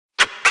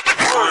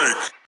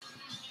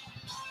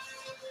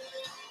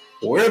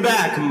We're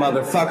back,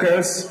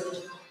 motherfuckers.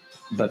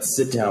 But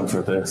sit down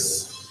for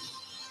this.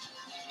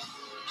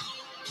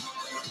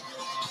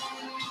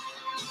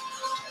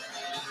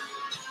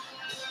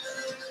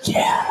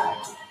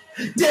 Yeah.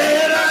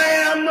 Dead I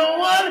am the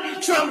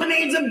one Trump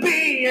needs to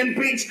be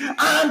impeached.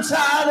 I'm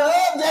tired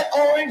of that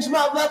orange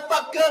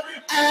motherfucker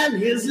and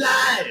his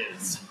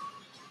lies.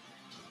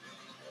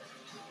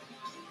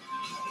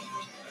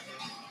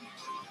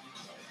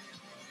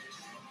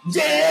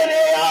 Dead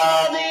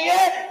all the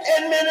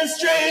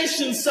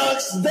administration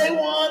sucks. They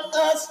want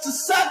us to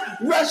suck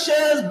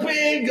Russia's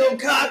big old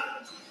cock.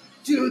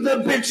 To the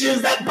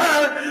bitches that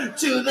burn,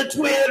 to the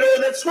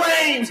Twitter that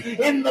screams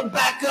in the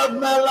back of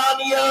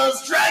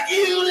Melania's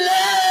Dracula.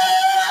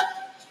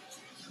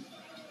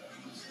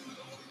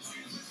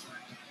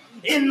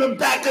 In the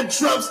back of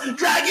Trump's Dracula.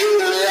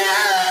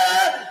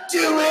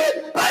 Do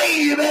it,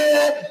 baby.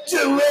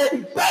 Do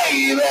it,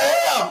 baby.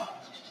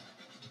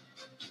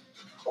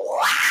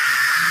 Wow!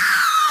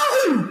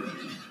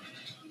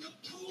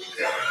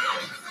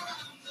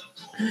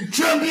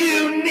 Trump,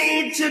 you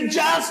need to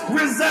just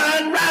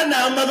resign right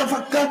now,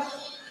 motherfucker.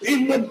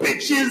 In the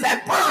bitches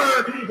that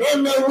burn,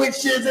 and the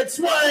witches that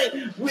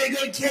swine, we're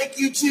gonna take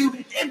you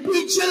to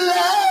impeachment.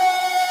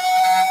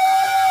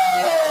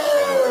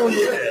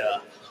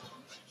 Yeah.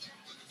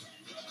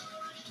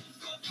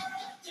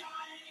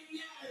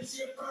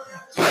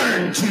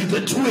 Burn to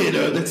the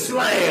Twitter that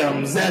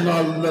slams and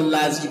all the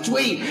lies you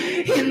tweet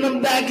in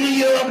the back of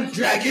your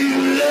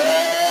Dracula.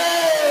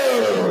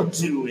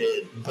 Do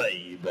it,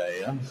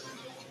 baby.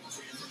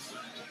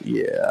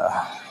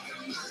 Yeah.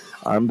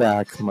 I'm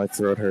back. My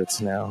throat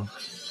hurts now.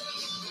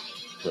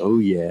 Oh,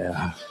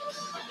 yeah.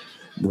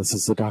 This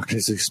is the Dr.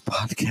 Zeus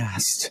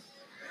podcast.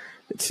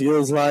 It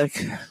feels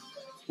like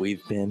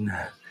we've been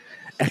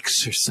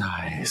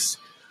exercised.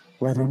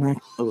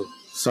 Oh,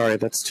 sorry,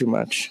 that's too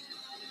much.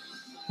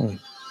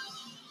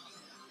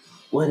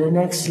 What an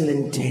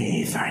excellent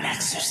day for an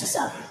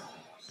exorcism.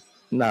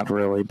 Not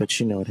really, but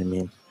you know what I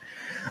mean.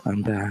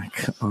 I'm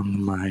back on the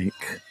mic.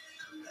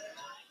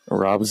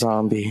 Rob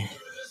Zombie.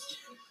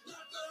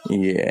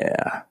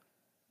 Yeah,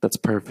 that's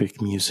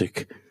perfect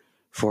music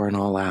for an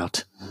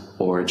all-out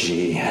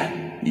orgy.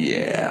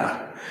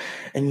 Yeah.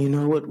 And you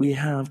know what we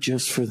have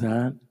just for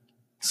that?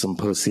 Some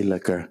pussy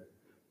liquor.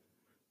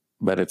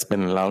 But it's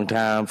been a long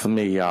time for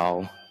me,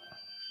 y'all.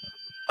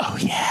 Oh,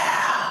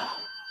 yeah.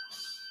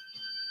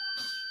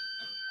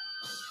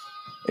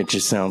 It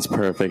just sounds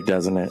perfect,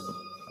 doesn't it?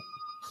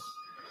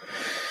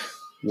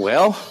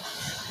 Well,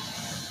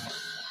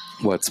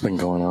 what's been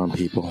going on,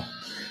 people?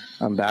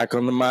 I'm back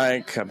on the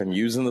mic. I've been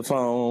using the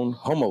phone,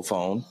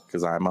 homophone,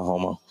 because I'm a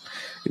homo.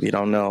 If you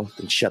don't know,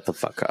 then shut the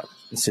fuck up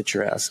and sit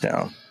your ass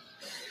down.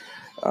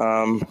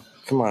 Come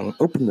on,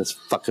 open this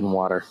fucking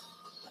water.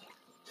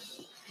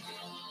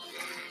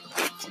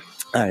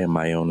 I am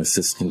my own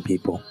assistant,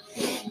 people.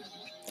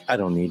 I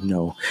don't need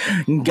no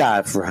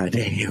guy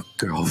Friday or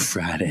girl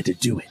Friday to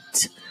do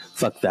it.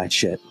 Fuck that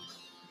shit.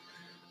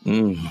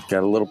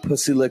 Got a little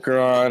pussy liquor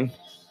on.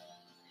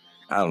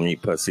 I don't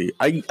eat pussy.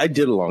 I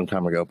did a long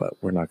time ago, but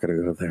we're not going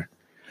to go there.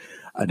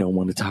 I don't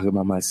want to talk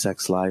about my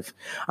sex life.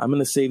 I'm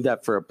going to save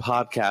that for a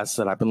podcast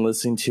that I've been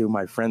listening to.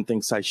 My friend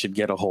thinks I should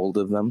get a hold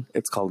of them.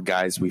 It's called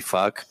Guys We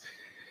Fuck.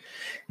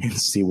 And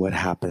see what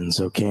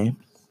happens, okay?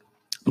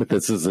 But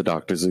this is the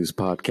Dr. Zeus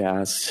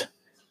podcast.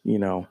 You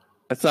know,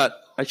 I thought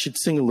I should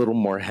sing a little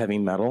more heavy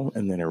metal,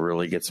 and then it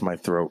really gets my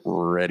throat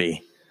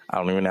ready. I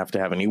don't even have to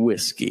have any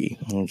whiskey,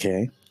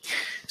 okay?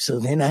 So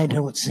then I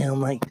don't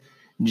sound like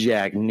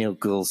Jack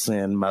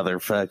Nicholson,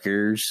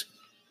 motherfuckers.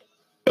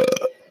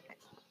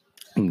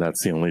 And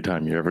that's the only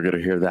time you're ever going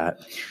to hear that.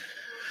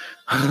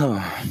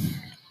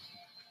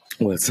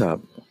 What's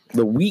up?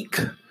 The week.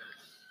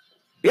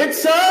 It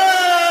sucked!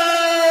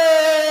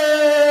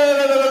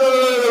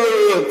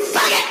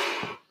 Fuck it!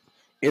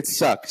 It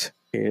sucked.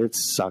 It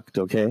sucked,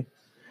 okay?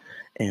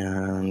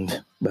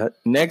 But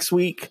next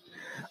week,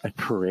 I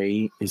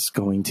pray is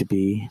going to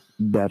be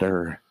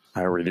better.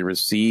 I already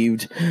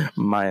received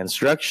my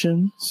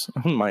instructions.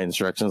 My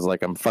instructions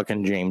like I'm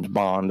fucking James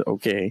Bond,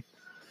 okay?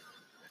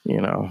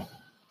 You know.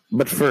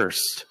 But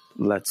first,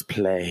 let's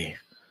play.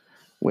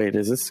 Wait,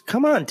 is this?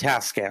 Come on,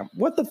 Tascam.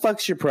 What the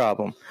fuck's your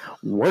problem?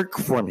 Work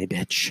for me,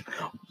 bitch.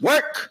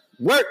 Work!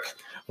 Work!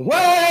 Work!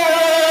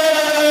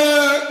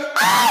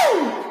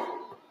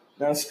 Ow!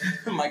 That's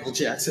Michael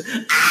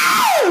Jackson.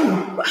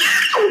 Ow!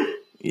 Ow!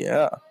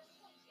 Yeah.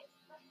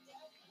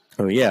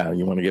 Oh, yeah.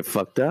 You want to get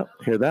fucked up?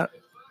 Hear that?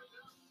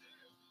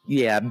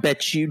 Yeah, I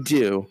bet you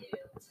do.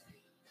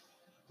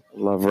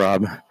 Love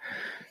Rob.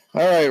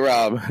 All right,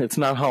 Rob. It's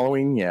not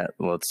Halloween yet.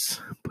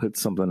 Let's put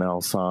something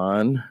else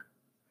on.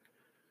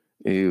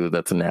 Ew,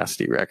 that's a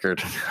nasty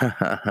record.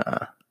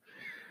 I'm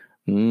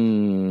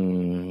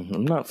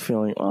not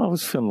feeling... Oh, I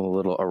was feeling a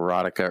little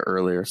erotica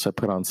earlier, so I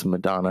put on some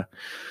Madonna.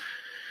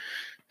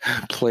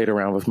 Played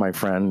around with my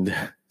friend,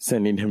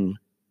 sending him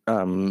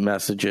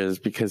messages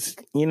because,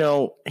 you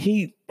know,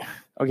 he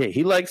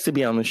likes to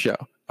be on the show.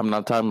 I'm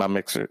not talking about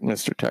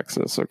Mr.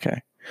 Texas,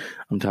 okay?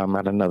 I'm talking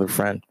about another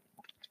friend.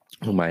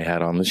 whom I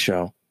had on the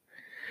show.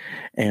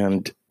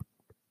 And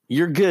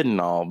you're good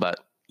and all, but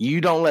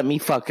you don't let me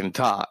fucking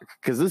talk,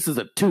 because this is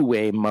a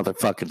two-way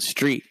motherfucking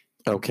street,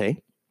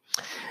 okay?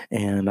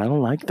 And I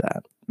don't like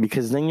that,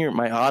 because then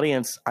my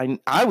audience,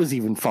 I was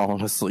even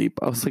falling asleep.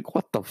 I was like,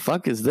 what the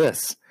fuck is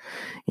this?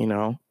 You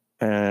know?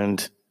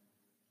 And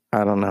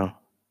I don't know.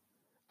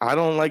 I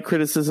don't like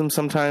criticism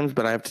sometimes,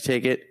 but I have to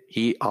take it.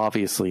 He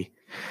obviously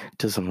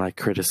doesn't like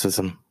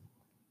criticism.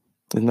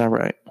 Isn't that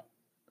right?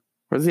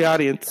 Where's the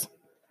audience?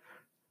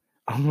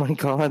 Oh my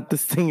God,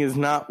 this thing is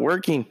not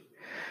working.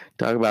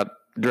 Talk about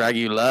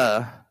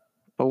Dragula.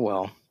 Oh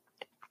well.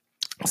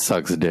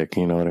 Sucks a dick,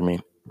 you know what I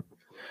mean?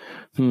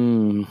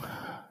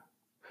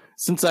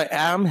 Since I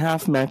am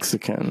half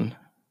Mexican,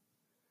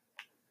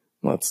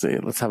 let's see.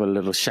 Let's have a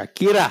little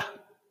Shakira.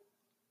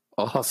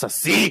 Ojos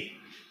así.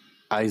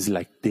 Eyes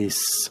like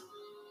this.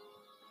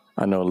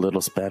 I know a little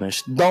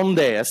Spanish.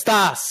 ¿Dónde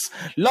estás?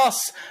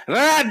 Los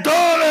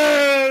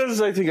ratones!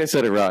 I think I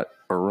said it right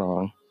or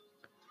wrong.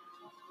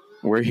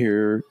 We're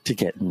here to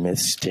get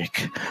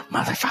mystic,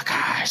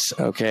 motherfuckers.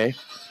 Okay?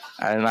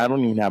 And I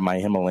don't even have my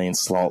Himalayan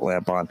salt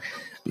lamp on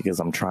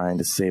because I'm trying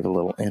to save a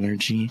little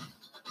energy.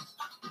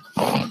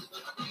 I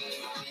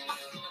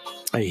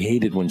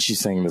hated when she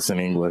sang this in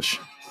English.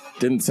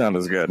 Didn't sound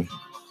as good.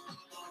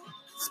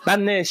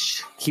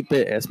 Spanish. Keep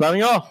it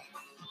Espanol.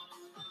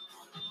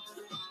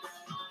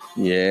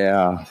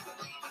 Yeah.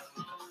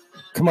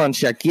 Come on,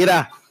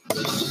 Shakira.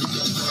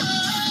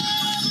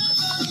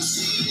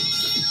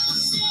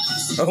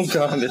 Oh,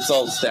 God, it's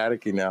all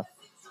staticky now.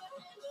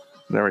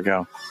 There we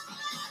go.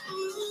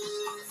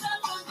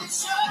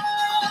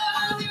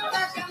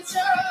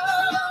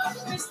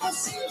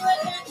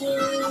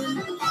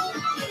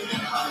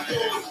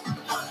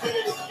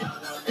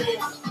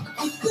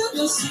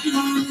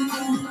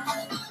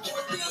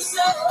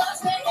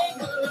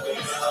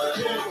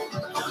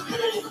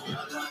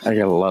 I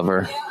gotta love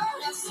her.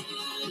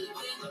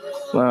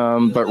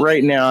 But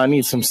right now, I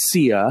need some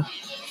Sia.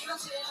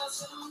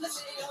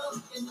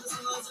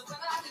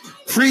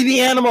 Free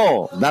the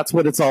animal! That's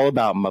what it's all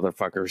about,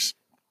 motherfuckers.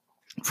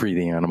 Free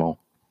the animal.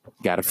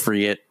 Gotta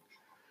free it.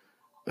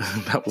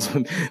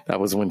 That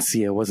was when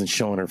Sia wasn't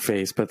showing her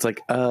face. But it's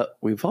like,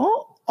 we've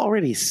all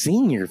already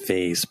seen your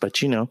face.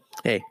 But, you know,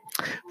 hey,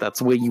 that's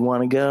the way you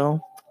want to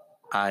go.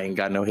 I ain't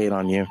got no hate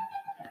on you.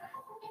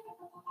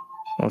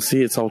 Well,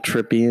 see, it's all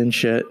trippy and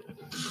shit.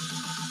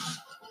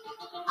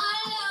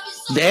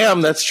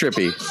 Damn, that's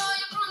trippy.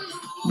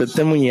 But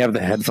then when you have the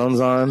headphones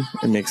on,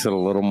 it makes it a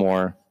little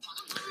more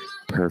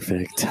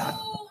perfect.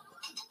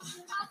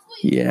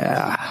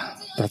 Yeah,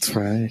 that's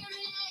right.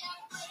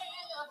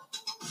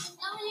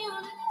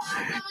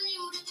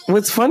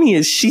 What's funny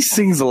is she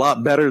sings a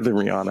lot better than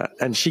Rihanna,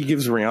 and she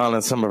gives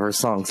Rihanna some of her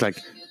songs like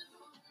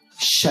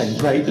 "Shine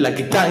Bright Like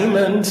a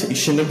Diamond." You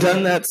shouldn't have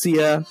done that,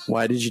 Sia.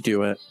 Why did you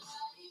do it?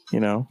 You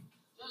know,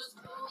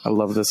 I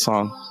love this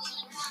song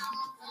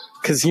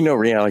because you know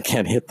Rihanna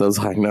can't hit those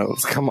high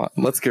notes. Come on,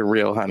 let's get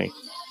real, honey.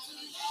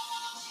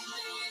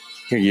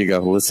 Here you go.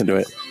 Listen to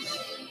it.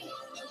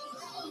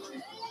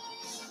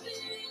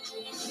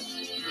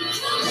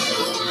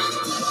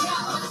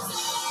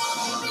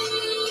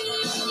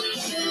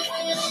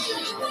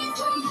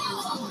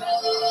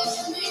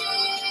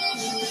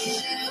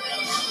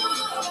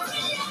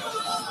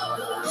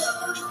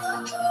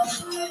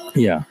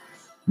 Yeah,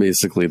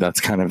 basically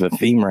that's kind of the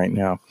theme right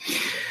now.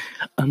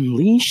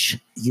 Unleash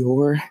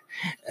your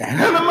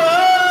animal!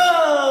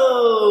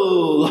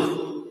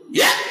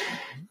 Yeah!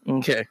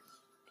 Okay.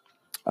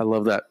 I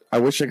love that. I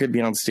wish I could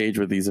be on stage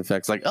with these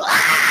effects like...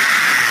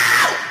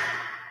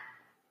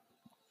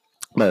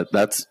 But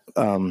that's,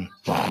 you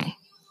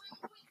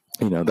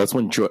know, that's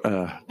when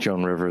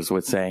Joan Rivers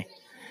would say,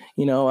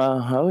 you know,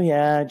 oh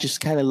yeah, just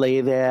kind of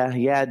lay there.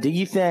 Yeah, do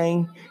your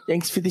thing.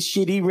 Thanks for the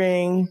shitty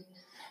ring.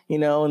 You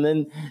know, and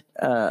then,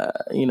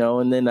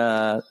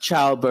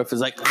 childbirth is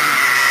like,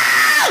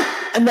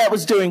 and that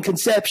was during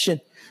conception.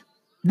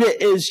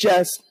 It is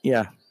just,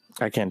 yeah,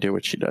 I can't do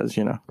what she does,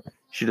 you know.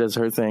 She does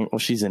her thing. Well,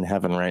 she's in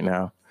heaven right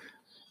now.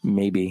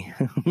 Maybe.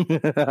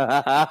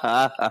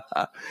 I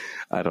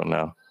don't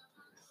know.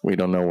 We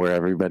don't know where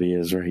everybody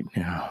is right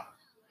now.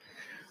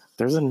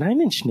 There's a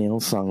Nine Inch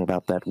Nails song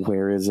about that.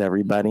 Where is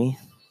everybody?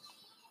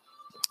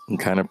 And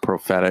kind of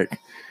prophetic.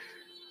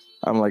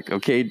 I'm like,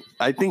 okay,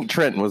 I think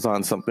Trent was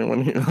on something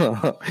when he,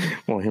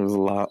 well, he was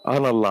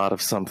on a lot of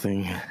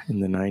something in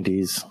the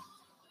 90s.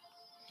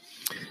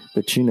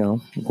 But, you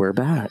know, we're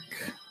back.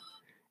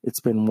 It's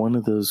been one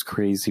of those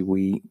crazy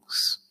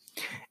weeks.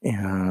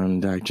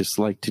 And I just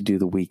like to do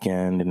the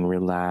weekend and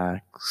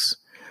relax.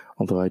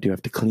 Although I do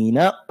have to clean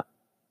up.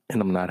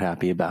 And I'm not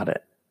happy about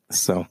it.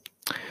 So,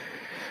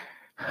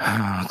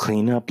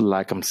 clean up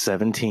like I'm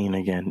 17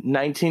 again.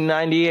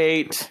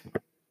 1998.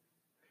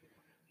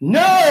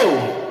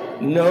 No!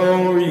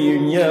 No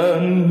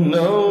reunion,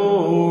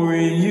 no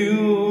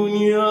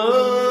reunion.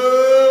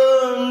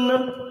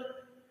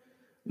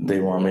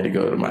 They want me to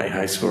go to my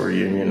high school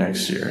reunion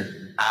next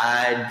year.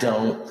 I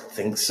don't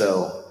think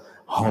so.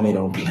 Homie,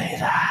 don't play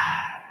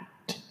that.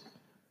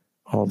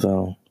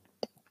 Although,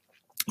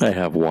 I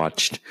have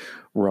watched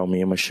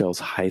Romeo and Michelle's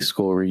high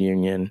school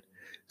reunion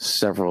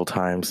several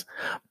times,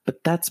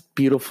 but that's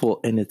beautiful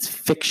and it's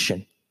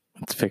fiction.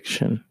 It's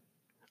fiction.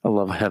 I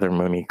love Heather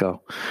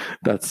Monico.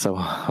 That's so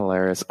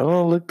hilarious.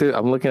 Oh, look,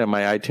 I'm looking at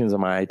my iTunes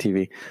and my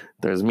ITV.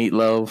 There's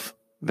Meatloaf.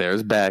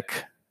 There's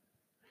Beck.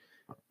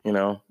 You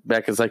know,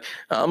 Beck is like,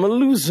 I'm a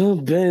loser,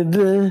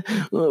 baby.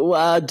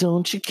 Why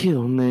don't you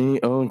kill me?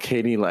 Oh,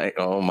 Katie, like,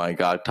 oh my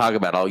God. Talk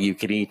about all you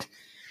could eat.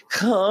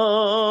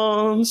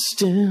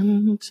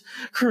 Constant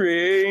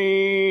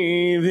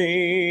craving.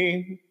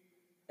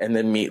 And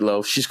then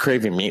Meatloaf. She's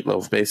craving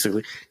meatloaf,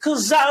 basically.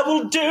 'Cause I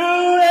will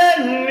do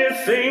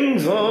anything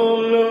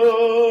for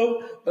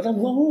love, but I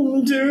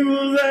won't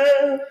do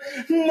that.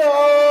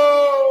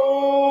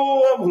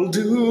 No, I will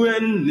do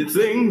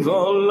anything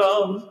for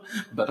love,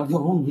 but I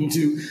won't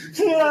do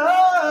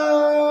love.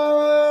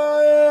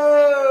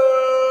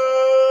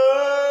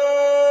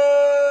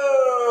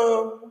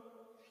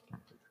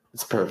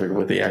 It's perfect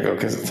with the echo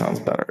because it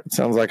sounds better. It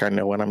sounds like I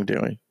know what I'm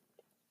doing.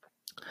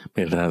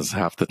 Maybe that's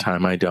half the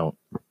time I don't.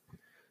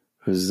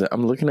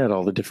 I'm looking at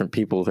all the different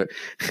people that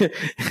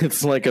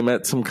it's like I'm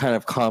at some kind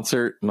of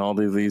concert and all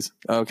of these.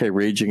 Okay,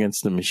 Rage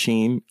Against the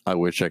Machine. I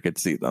wish I could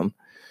see them.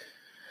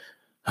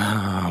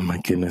 Oh my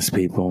goodness,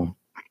 people.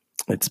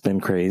 It's been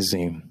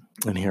crazy.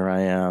 And here I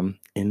am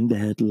in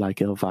bed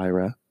like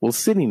Elvira. Well,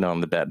 sitting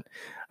on the bed.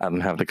 I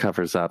don't have the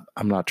covers up.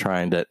 I'm not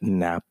trying to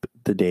nap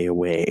the day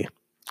away.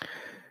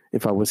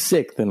 If I was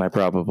sick, then I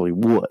probably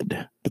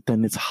would. But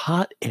then it's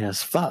hot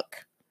as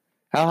fuck.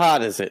 How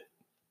hot is it?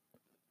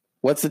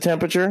 What's the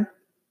temperature?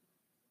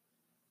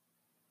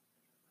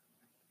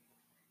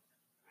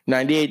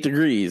 98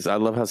 degrees. I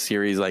love how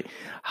Siri's like,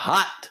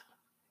 hot.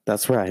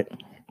 That's right.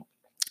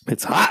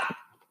 It's hot.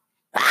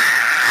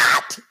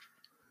 Hot.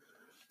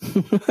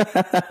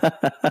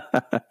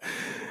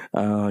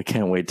 Oh, I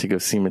can't wait to go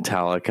see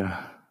Metallica.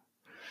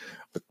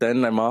 But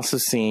then I'm also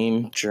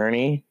seeing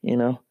Journey, you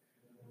know.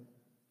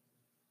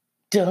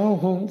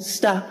 Don't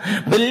stop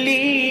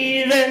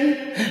believing,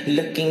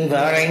 looking for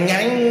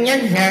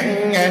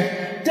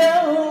a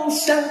don't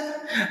stop.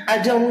 I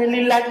don't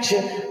really like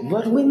you,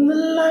 but when the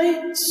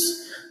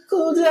lights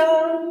go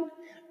down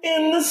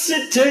in the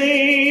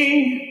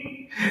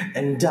city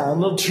and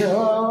Donald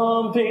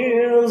Trump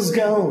is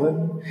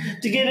going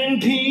to get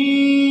impeached,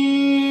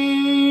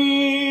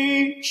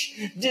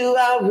 do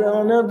I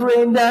wanna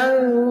break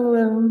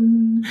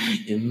down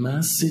in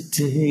my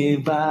city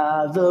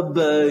by the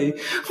bay?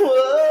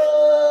 Whoa.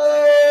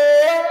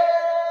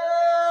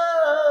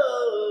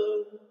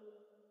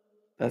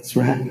 That's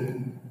right.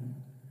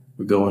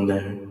 We're going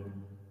there.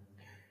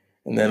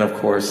 And then, of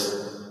course,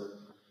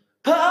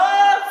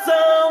 pour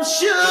some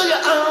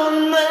sugar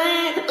on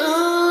me.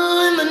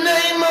 Ooh, in the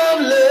name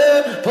of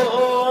love,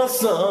 pour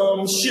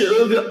some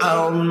sugar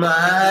on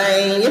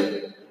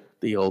me.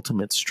 The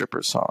ultimate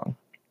stripper song.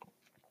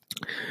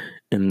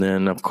 And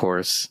then, of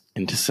course,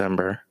 in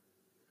December,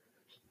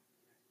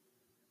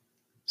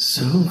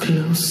 so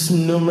close,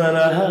 no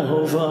matter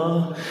how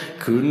far,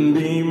 couldn't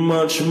be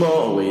much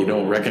more. Wait, you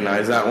don't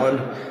recognize that one?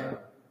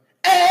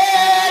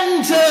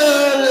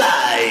 Enter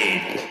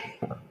light.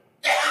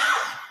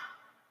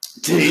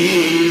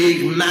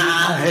 Take my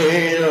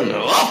hand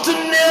off to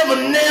Never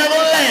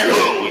Land.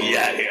 Oh,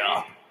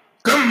 yeah.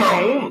 Come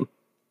on.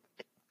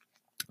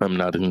 I'm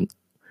not in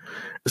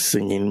a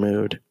singing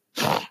mood.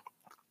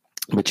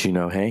 But you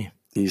know, hey,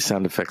 these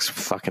sound effects are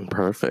fucking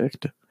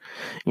perfect.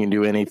 You can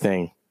do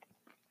anything.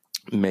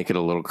 Make it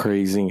a little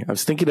crazy. I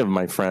was thinking of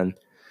my friend,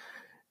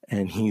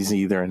 and he's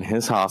either in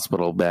his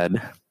hospital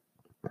bed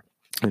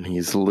and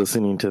he's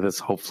listening to this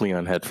hopefully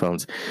on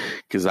headphones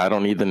because I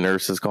don't need the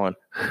nurses going,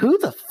 who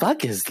the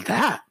fuck is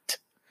that?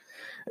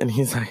 And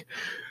he's like,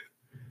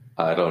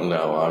 I don't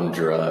know, I'm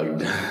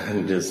drugged.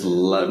 And just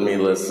let me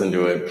listen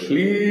to it,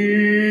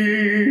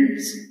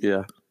 please.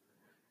 Yeah.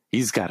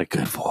 He's got a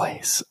good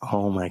voice.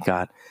 Oh my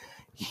God.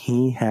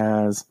 He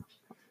has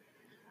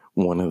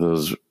one of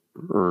those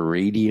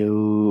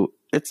radio,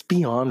 it's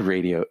beyond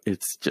radio.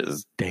 It's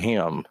just,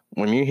 damn.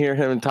 When you hear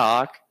him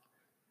talk,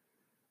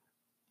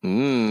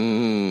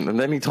 and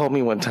then he told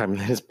me one time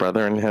that his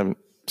brother and him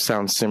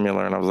sound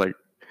similar, and I was like,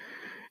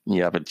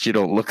 yeah, but you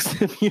don't look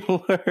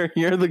similar.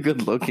 You're the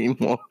good looking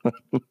one.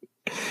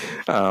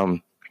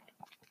 I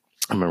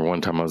remember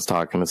one time I was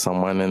talking to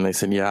someone and they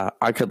said, yeah,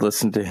 I could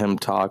listen to him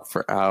talk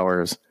for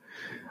hours.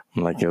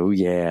 I'm like, oh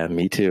yeah,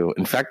 me too.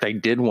 In fact, I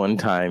did one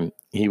time.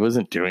 He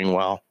wasn't doing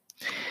well.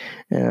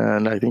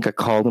 And I think I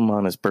called him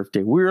on his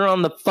birthday. We were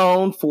on the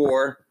phone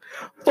for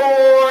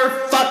 4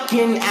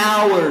 fucking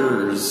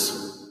hours.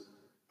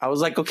 I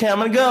was like, okay, I'm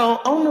going to go.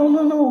 Oh,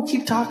 no.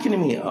 Keep talking to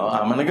me. Oh,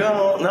 I'm going to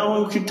go.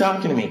 No, keep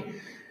talking to me.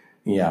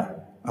 Yeah.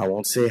 I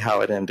won't say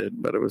how it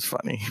ended, but it was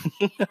funny.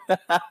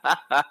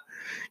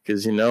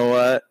 Because you know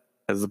what?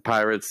 As the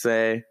pirates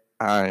say,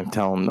 I ain't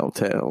telling no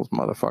tales,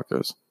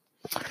 motherfuckers.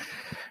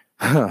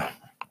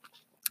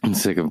 I'm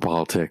sick of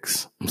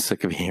politics. I'm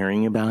sick of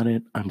hearing about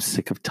it. I'm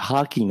sick of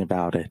talking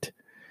about it.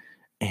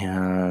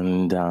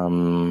 And,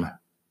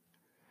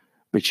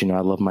 but you know,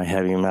 I love my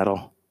heavy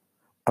metal.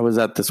 I was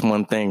at this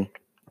one thing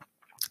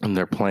and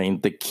they're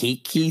playing the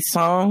Kiki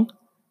song.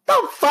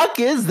 The fuck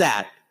is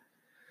that?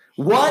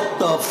 What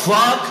the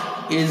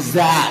fuck is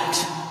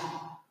that?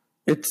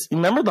 It's,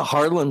 remember the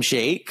Harlem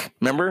Shake?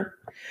 Remember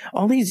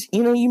all these,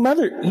 you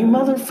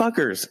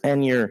motherfuckers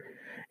and your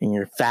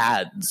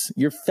fads.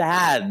 Your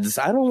fads.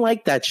 I don't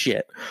like that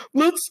shit.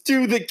 Let's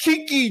do the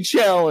Kiki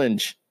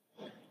challenge.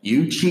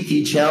 You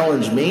cheeky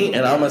challenge me,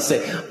 and I'm gonna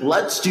say,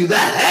 let's do the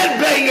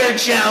headbanger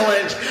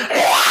challenge.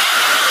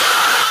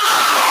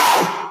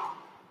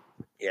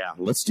 Yeah,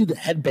 let's do the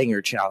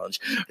headbanger challenge.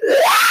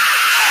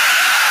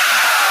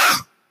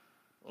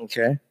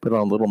 Okay, put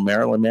on a little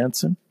Marilyn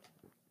Manson,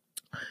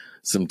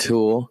 some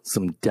Tool,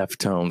 some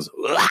Deftones.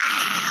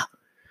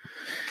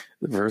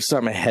 The first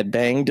time I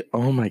headbanged,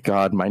 oh my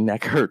God, my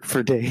neck hurt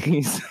for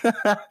days.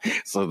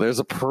 So there's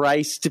a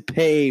price to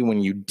pay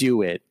when you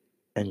do it,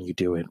 and you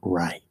do it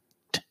right.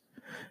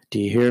 Do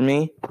you hear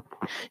me?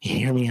 You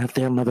hear me out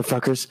there,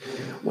 motherfuckers?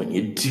 When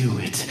you do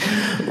it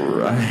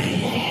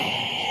right.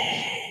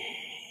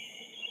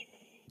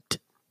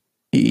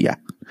 Yeah.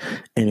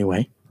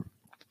 Anyway.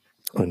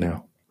 Oh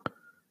no.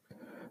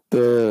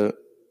 The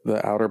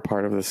outer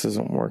part of this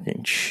isn't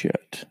working.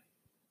 Shit.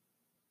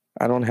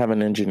 I don't have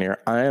an engineer.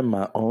 I'm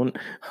my own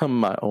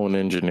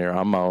engineer.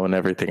 I'm my own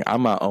everything.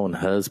 I'm my own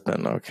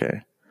husband,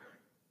 okay?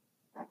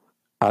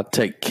 I'll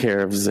take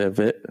care of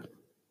Zivit.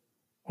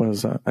 What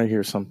is that? I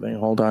hear something.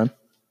 Hold on.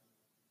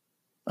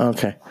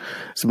 Okay.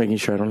 So making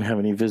sure I don't have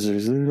any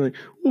visitors. They're like,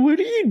 what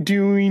are you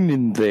doing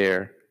in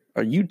there?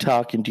 Are you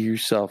talking to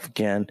yourself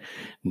again?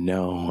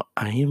 No,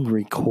 I am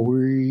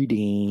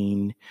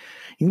recording.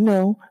 You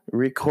know,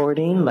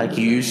 recording like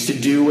you used to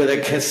do with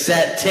a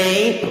cassette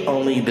tape.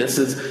 Only this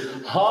is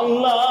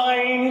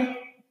online.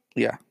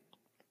 Yeah.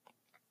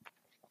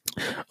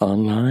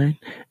 Online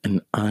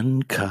and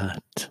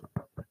uncut.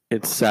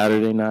 It's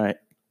Saturday night.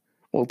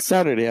 Well, it's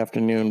Saturday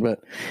afternoon,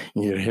 but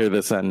you hear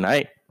this at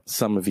night.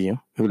 Some of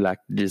you who like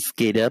to just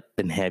get up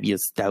and have your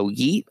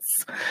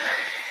stogies,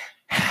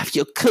 have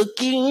your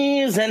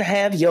cookies, and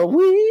have your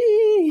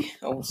wee.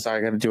 Oh, sorry,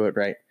 I got to do it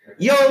right.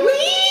 Your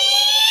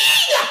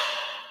wee!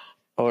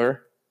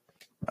 Or,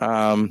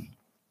 how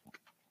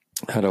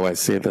do I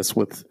say this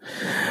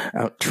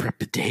without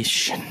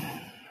trepidation?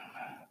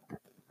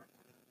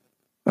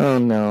 Oh,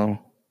 no.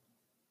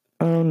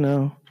 Oh,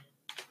 no.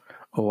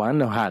 Oh, I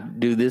know how to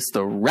do this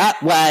the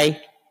right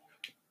way.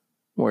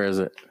 Where is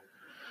it?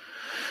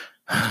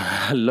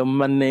 Hello,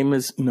 my name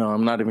is... No,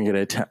 I'm not even going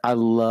to attempt. I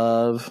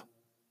love...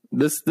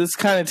 This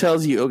kind of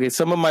tells you, okay,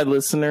 some of my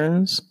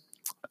listeners,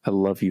 I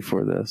love you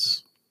for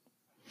this.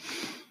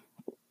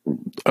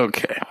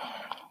 Okay.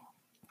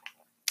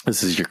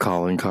 This is your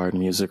calling card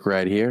music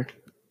right here.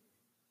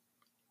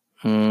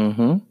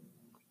 Mm-hmm.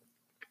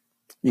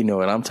 You know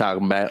what I'm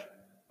talking about.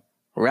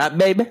 Right,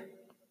 baby?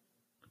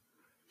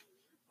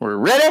 We're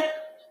ready?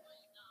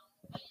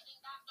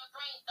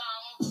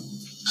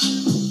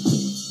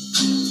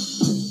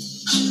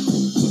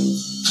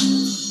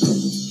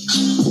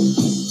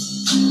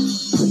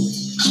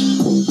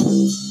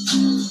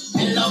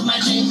 Hello, my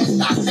name is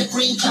Dr.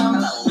 Green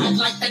Thumb. I'd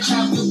like to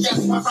tell you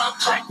just where I'm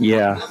from.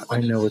 Yeah, I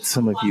know what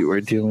some of you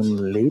are doing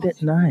late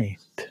at night.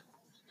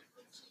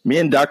 Me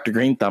and Dr.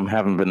 Green Thumb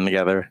haven't been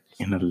together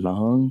in a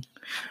long,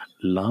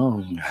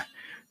 long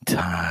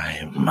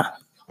time.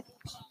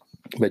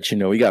 But, you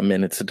know, we got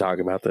minutes to talk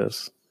about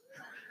this.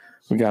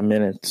 We got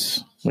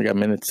minutes. We got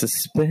minutes to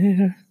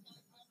spare.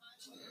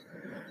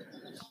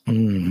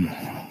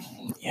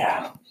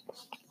 Yeah.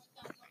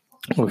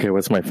 Okay,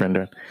 what's my friend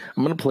doing?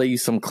 I'm going to play you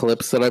some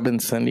clips that I've been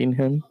sending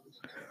him.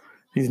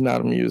 He's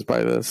not amused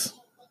by this.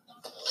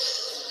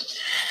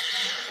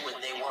 When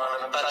they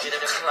want a bucket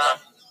of club.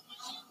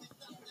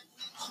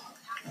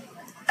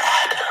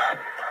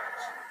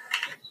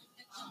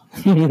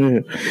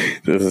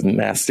 This is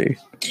nasty.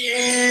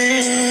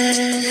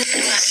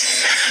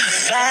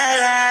 Bad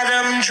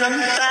Adam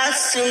drunk by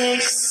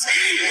 6,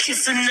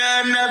 kissing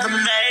another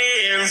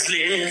man's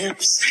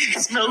lips.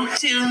 Smoked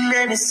too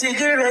many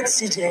cigarettes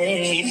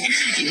today.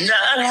 You're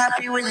not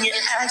happy when you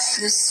act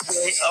this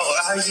way. Or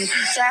are you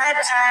Bad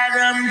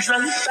Adam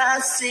drunk by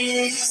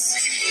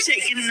 6,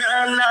 taking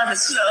a lot of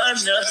slow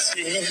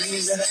nothing?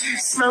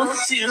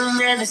 Smoked too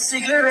many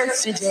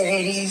cigarettes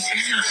today.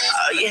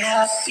 Are you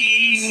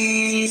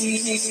happy?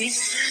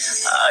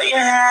 Are you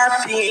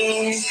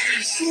happy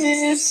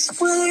this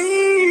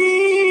way?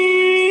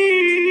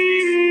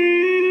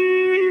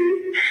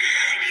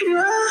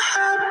 You're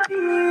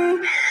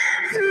happy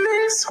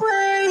this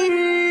way.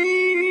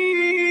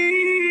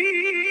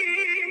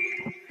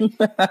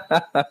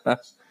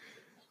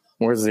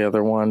 Where's the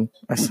other one?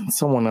 I sent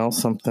someone else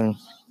something.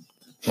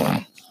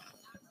 I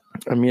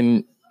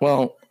mean,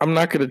 well, I'm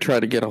not going to try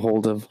to get a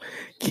hold of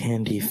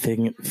Candy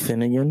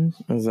Finnegan.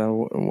 Is that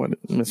what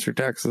Mr.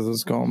 Texas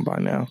is going by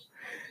now?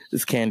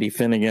 Is Candy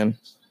Finnegan.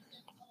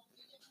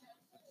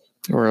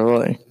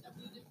 Really?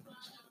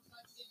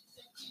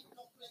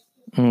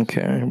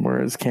 Okay,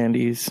 where is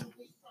Candy's?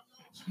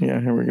 Yeah,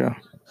 here we go.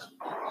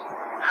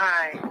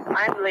 Hi,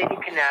 I'm Lady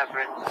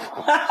Canaverin.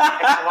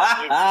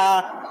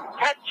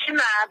 Touch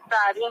my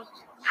body.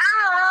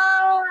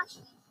 Ow!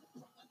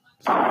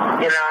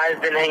 You know,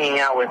 I've been hanging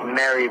out with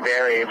Mary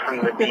Berry from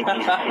the BBC.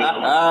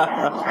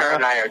 Her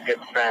and I are good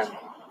friends.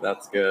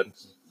 That's good.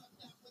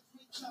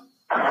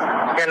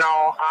 You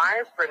know,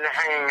 I've been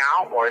hanging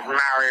out with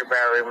Mary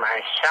Berry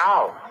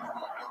myself.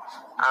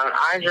 And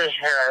I just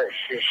hear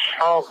she's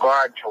so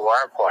good to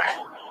work with.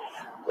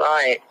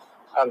 Really,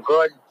 a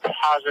good,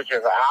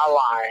 positive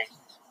ally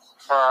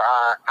for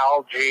our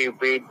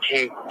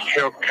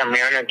LGBTQ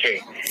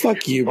community.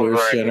 Fuck you, over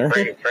Bruce in Jenner.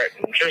 Great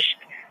Britain. Just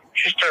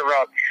a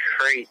real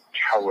treat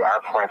to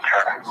work with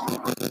her.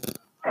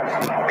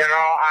 You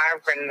know,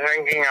 I've been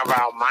thinking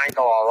about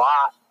Michael a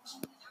lot.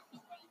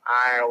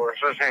 I was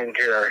listening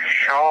to your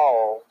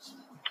show,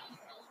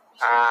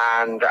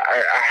 and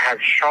I had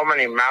so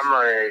many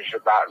memories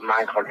about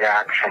Michael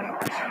Jackson.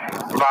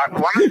 But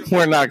one of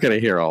We're not going to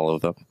hear all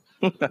of them.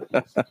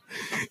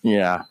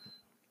 Yeah.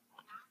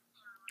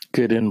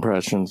 Good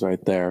impressions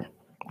right there.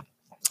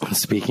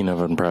 Speaking of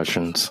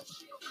impressions,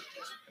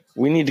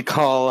 we need to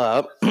call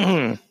up.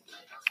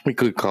 We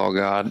could call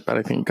God, but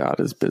I think God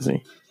is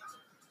busy.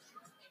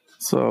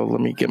 So let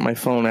me get my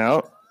phone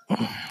out.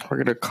 We're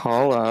going to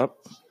call up.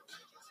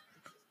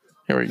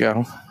 Here we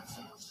go.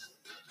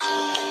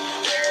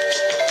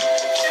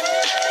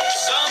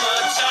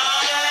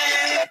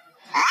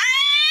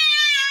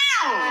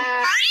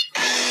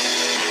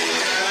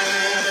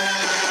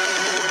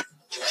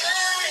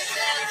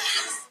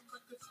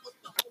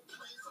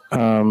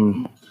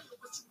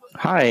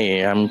 Hi,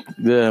 I'm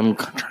trying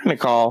to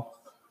call.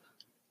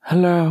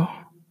 Hello.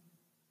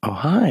 Oh,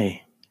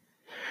 hi.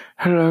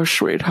 Hello,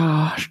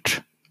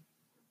 sweetheart.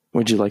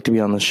 Would you like to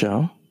be on the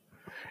show?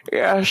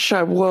 Yes,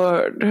 I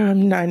would.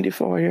 I'm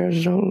 94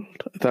 years old.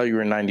 I thought you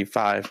were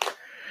 95.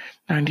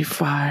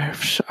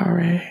 95,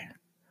 sorry.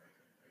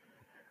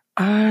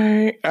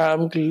 I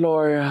am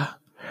Gloria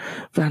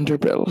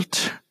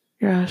Vanderbilt.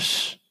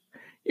 Yes,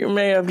 you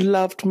may have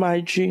loved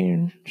my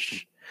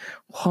jeans,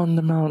 worn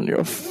them on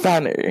your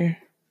fanny.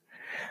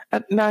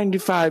 At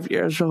 95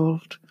 years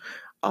old,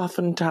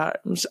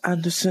 oftentimes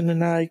Anderson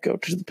and I go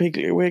to the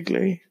Piggly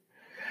Wiggly.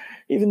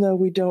 Even though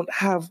we don't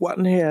have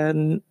one here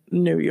in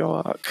New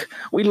York,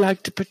 we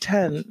like to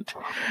pretend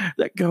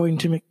that going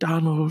to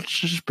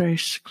McDonald's is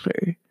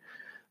basically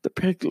the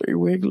Piggly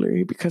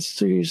Wiggly because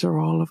these are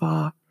all of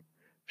our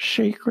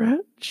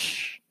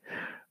secrets.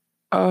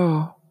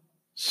 Oh,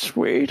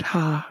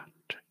 sweetheart,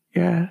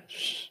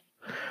 yes.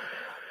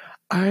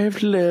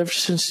 I've lived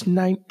since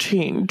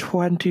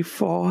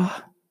 1924.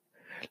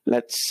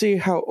 Let's see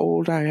how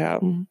old I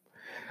am.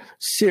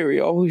 Siri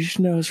always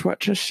knows what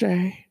to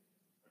say.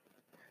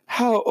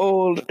 How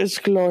old is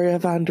Gloria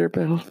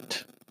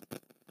Vanderbilt?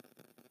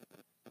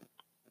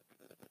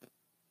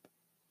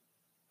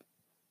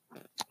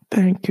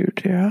 Thank you,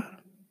 dear.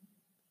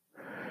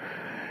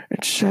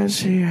 It says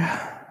here,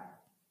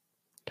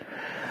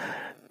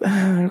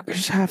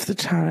 because half the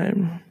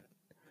time,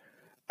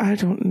 I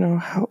don't know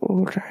how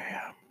old I am.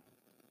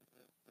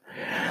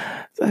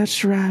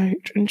 That's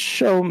right, and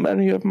so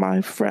many of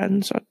my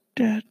friends are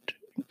dead,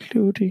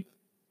 including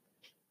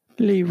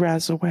Lee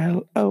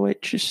Razawell. Oh,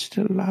 wait, she's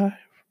still alive.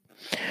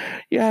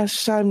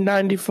 Yes, I'm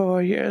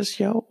 94 years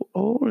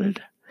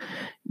old.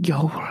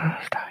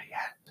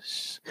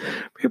 Yes.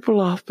 People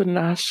often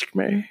ask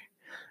me,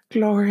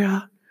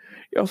 Gloria,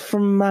 you're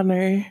from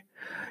money.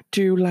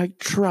 Do you like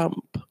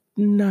Trump?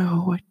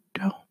 No, I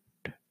don't.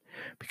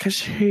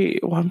 Because he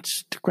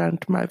wants to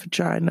grant my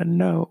vagina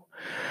no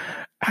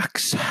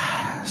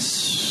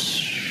access.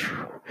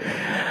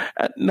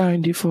 At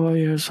 94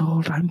 years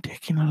old, I'm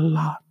taking a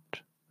lot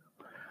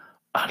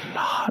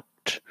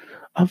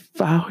of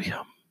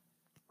Valium.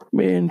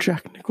 Me and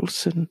Jack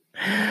Nicholson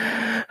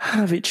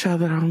have each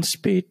other on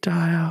speed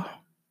dial.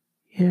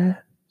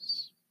 Yes,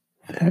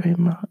 very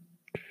much.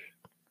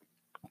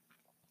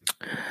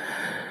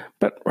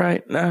 But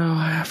right now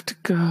I have to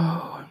go.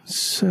 I'm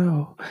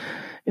so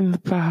in the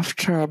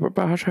bathtub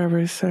about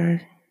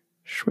everything,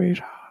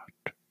 sweetheart.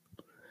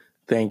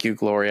 Thank you,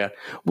 Gloria.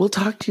 We'll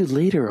talk to you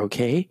later,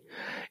 okay?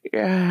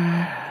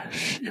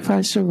 Yes, if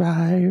I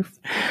survive.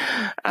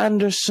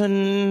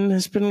 Anderson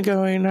has been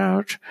going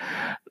out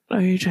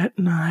late at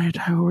night.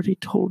 I already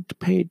told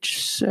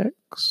Page 6.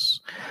 I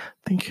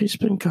think he's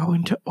been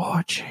going to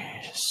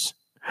orgies.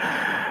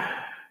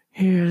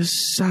 He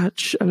is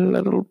such a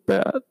little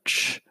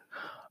bitch.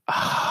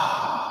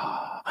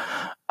 Oh,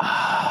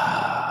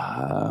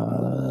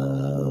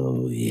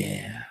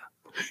 yeah.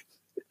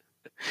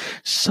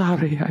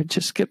 Sorry, I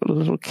just get a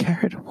little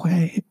carried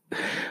away.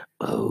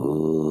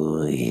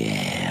 Oh,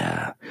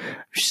 yeah.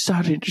 I'm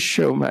starting to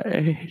show my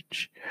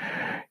age.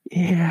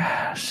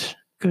 Yes.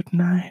 Good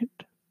night.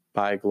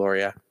 Bye,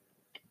 Gloria.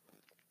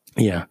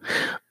 Yeah.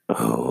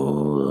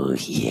 Oh,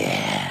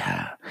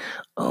 yeah.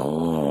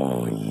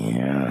 Oh,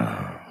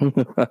 yeah.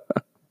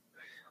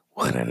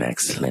 What an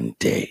excellent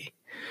day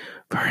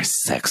for a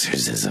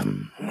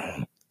sexorcism.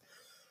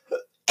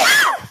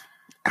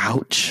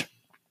 Ouch.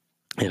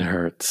 It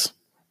hurts.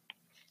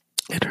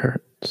 It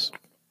hurts.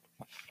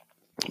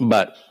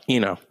 But,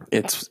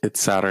 it's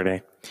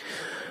Saturday.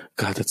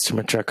 God, that's too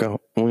much echo.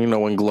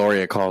 When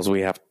Gloria calls, we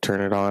have to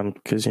turn it on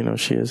because,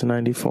 she is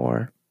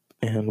 94.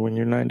 And when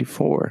you're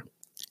 94,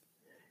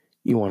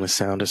 you want to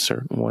sound a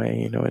certain way.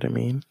 You know what I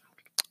mean?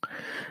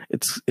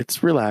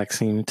 It's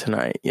relaxing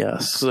tonight,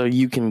 yes. So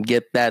you can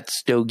get that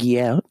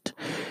stogie out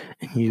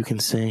and you can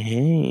say,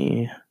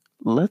 hey,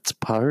 let's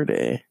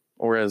party.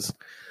 Whereas,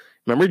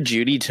 remember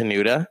Judy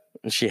Tenuta?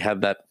 She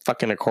had that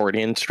fucking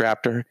accordion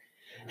strapped to her.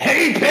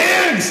 Hey,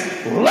 pigs,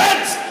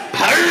 let's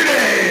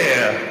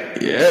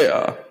party!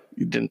 Yeah.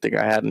 You didn't think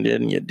I hadn't,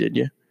 didn't you? Did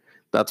you?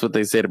 That's what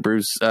they say to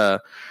Bruce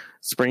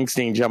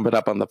Springsteen jumping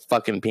up on the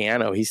fucking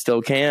piano. He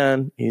still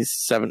can.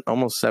 He's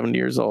almost 70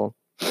 years old.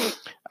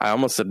 I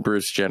almost said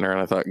Bruce Jenner, and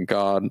I thought,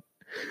 God,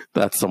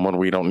 that's someone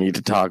we don't need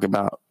to talk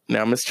about.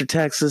 Now, Mr.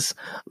 Texas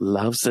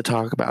loves to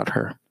talk about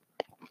her.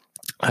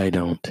 I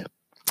don't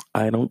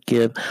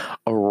give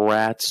a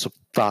rat's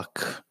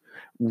fuck.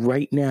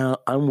 Right now,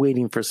 I'm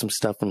waiting for some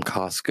stuff from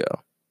Costco.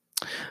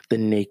 The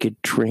Naked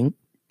Drink,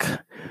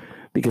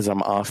 because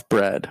I'm off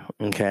bread,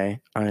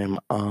 okay? I am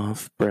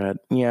off bread.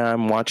 Yeah,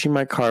 I'm watching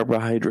my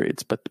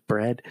carbohydrates, but the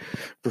bread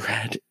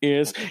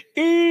is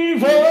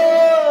evil!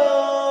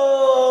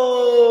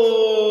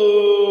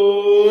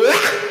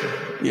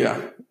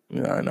 Yeah,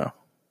 I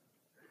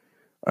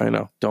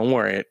know. Don't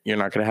worry. You're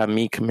not going to have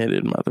me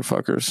committed,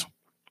 motherfuckers.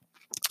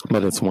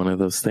 But it's one of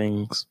those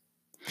things.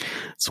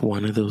 It's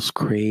one of those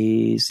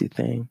crazy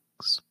things.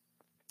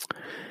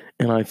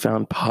 And I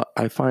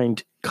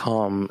find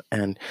calm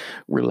and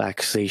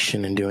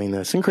relaxation in doing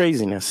this, and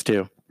craziness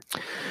too.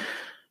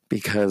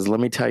 Because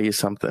let me tell you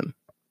something.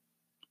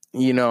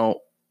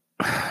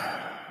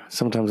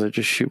 Sometimes I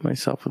just shoot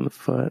myself in the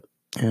foot,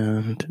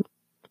 and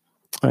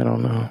I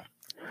don't know.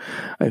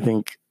 I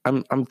think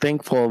I'm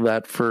thankful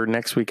that for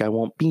next week I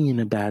won't be in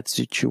a bad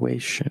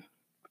situation.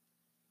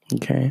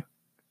 Okay?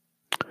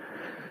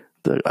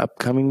 The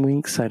upcoming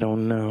weeks, I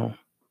don't know.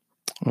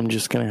 I'm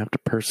just going to have to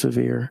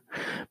persevere,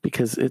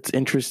 because it's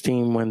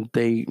interesting when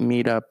they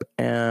meet up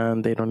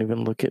and they don't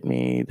even look at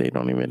me. They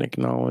don't even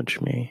acknowledge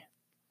me.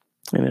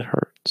 And it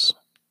hurts.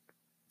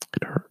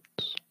 It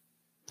hurts.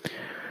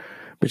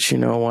 But you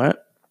know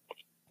what?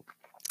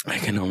 I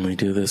can only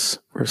do this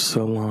for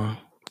so long.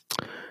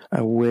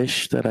 I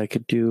wish that I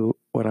could do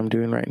what I'm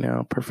doing right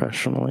now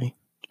professionally,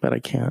 but I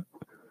can't.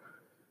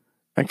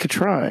 I could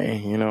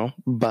try,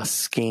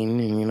 busking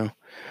and,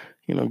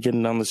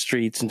 getting on the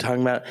streets and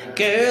talking about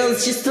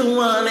girls just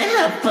want to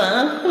have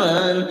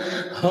fun.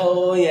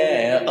 Oh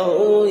yeah.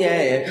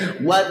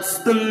 What's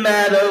the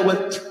matter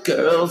with you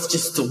girls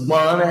just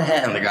want to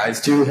have the guys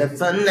to have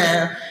fun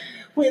now?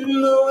 When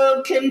the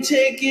world can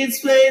take its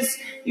place,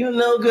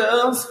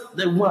 girls,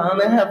 they want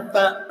to have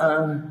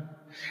fun.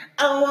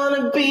 I want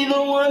to be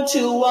the one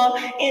to walk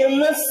in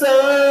the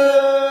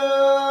sun.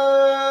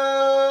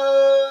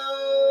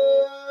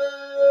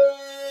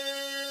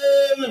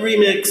 The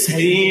remix,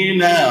 hey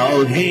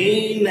now,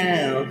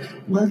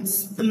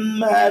 what's the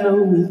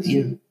matter with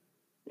you?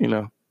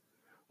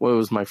 What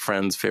was my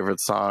friend's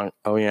favorite song?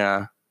 Oh,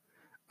 yeah.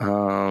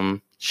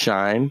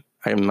 Shine.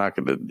 I'm not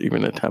going to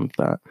even attempt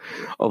that.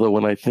 Although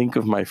when I think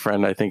of my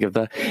friend, I think of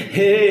the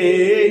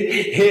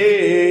hey.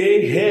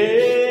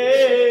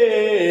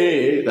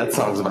 That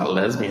song's about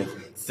lesbians.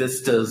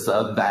 Sisters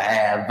of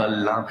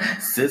Avalon.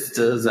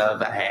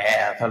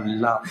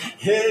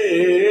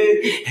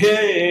 Hey,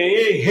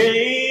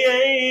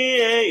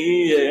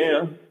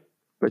 yeah.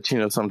 But,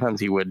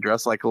 sometimes he would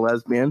dress like a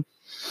lesbian,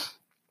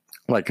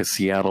 like a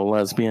Seattle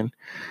lesbian,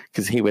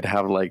 because he would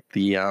have like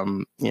the,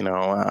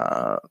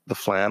 the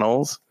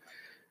flannels.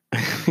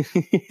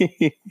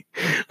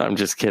 I'm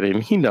just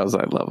kidding. He knows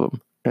I love him.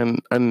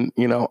 And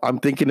I'm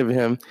thinking of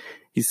him.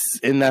 He's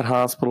in that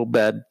hospital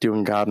bed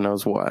doing God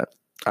knows what.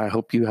 I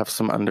hope you have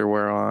some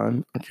underwear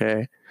on,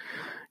 okay?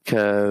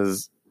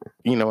 Because,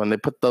 when they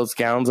put those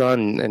gowns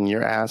on and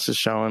your ass is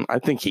showing, I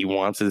think he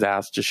wants his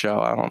ass to show.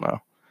 I don't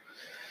know.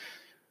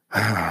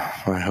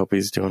 I hope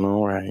he's doing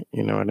all right.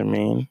 You know what I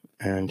mean?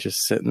 And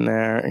just sitting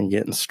there and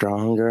getting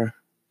stronger.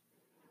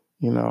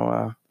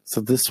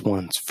 So this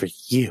one's for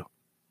you.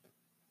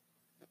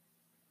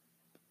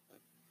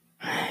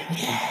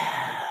 Yeah.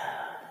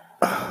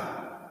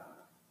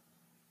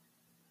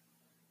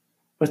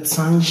 What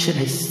song should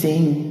I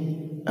sing?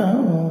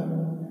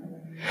 Oh,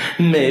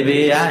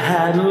 maybe I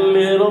had a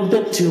little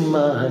bit too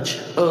much.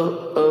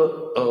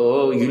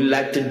 Oh, you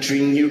like to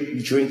drink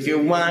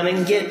your wine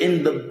and get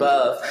in the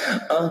buff.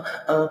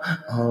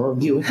 Oh,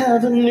 you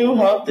have a new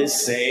heart, they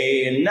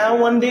say, and now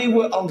one day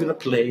we're all gonna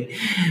play.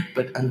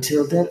 But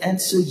until then,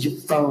 answer your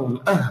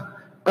phone.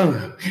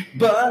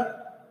 But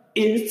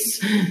it's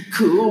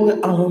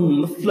cool on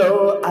the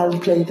floor. I'll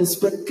play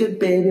this record,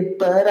 baby,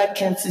 but I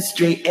can't see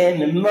straight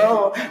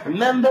anymore.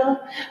 Remember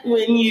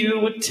when you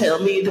would tell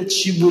me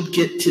that you would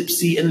get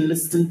tipsy and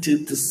listen to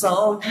the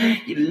song?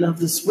 You love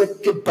this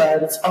record,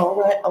 but it's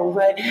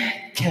alright.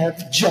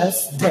 Kev,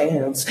 just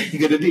dance.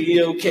 You're gonna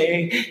be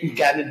okay. You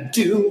gotta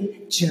do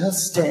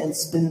just dance.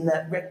 Spin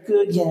that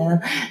record, yeah,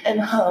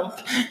 and hump.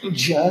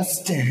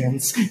 Just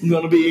dance.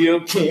 You're gonna be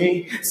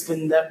okay.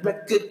 Spin that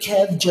record,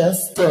 Kev,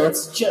 just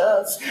dance.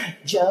 Just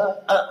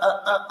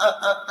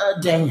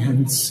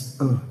dance.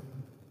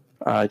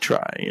 I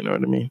try, you know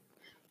what I mean?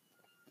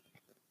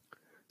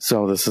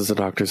 So this is the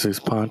Dr. Seuss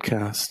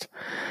podcast.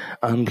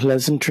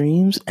 Unpleasant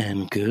dreams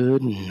and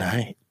good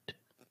night.